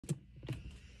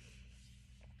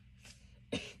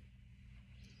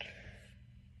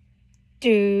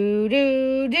Do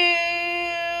do do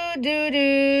do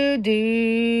do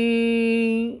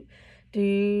do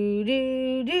do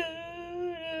do do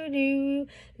do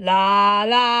la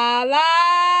la la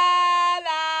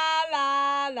la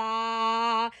la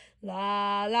la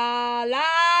la la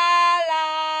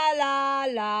la la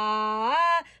la.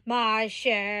 My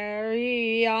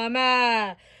Cherie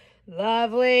Armor,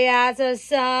 lovely as a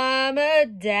summer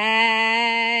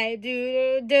day.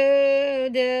 Do do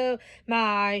do.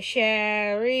 My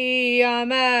Cherie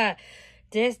Armor,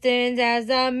 distant as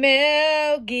the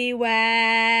Milky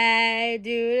Way.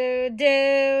 Do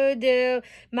do do.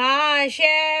 My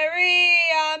Cherie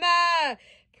Armor,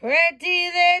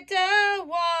 pretty little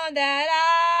one that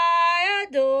I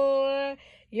adore.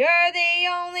 You're the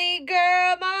only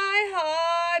girl my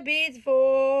heart beats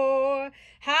for.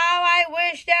 How I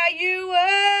wish that you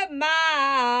were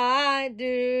mine.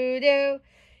 Do do.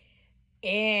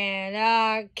 In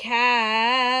a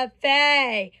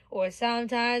cafe, or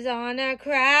sometimes on a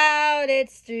crowded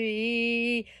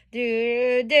street.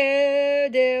 Do do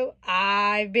do.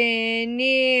 I've been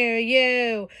near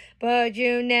you, but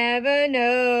you never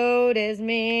noticed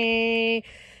me.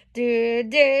 Do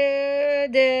do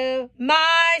do.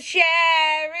 My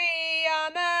Cherie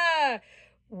Armor,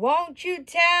 won't you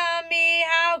tell me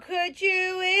how could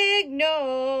you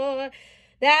ignore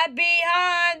that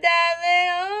behind that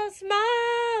little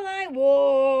smile I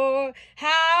wore? How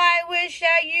I wish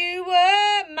that you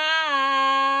were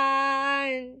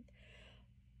mine.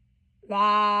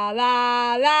 La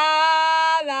la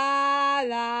la la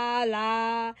la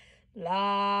la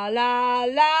la la la la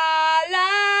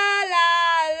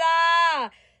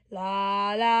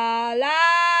la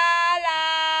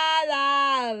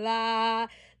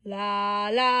la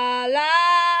la la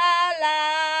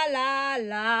la la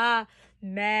la.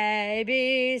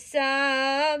 Maybe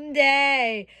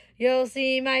someday you'll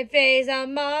see my face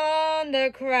among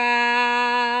the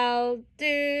crowd.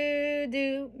 Do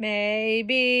do.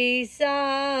 Maybe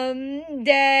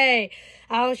someday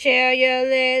I'll share your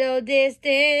little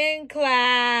distant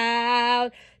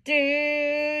cloud.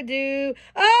 Do do.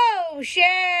 Oh,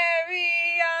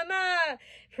 Cherie Armor,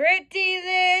 pretty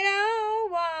little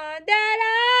one that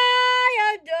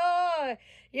I adore.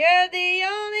 You're the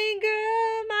only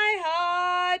girl my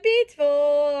heart beats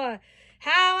for.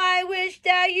 How I wish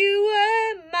that you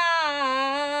were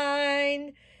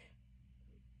mine.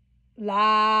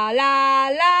 La la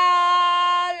la.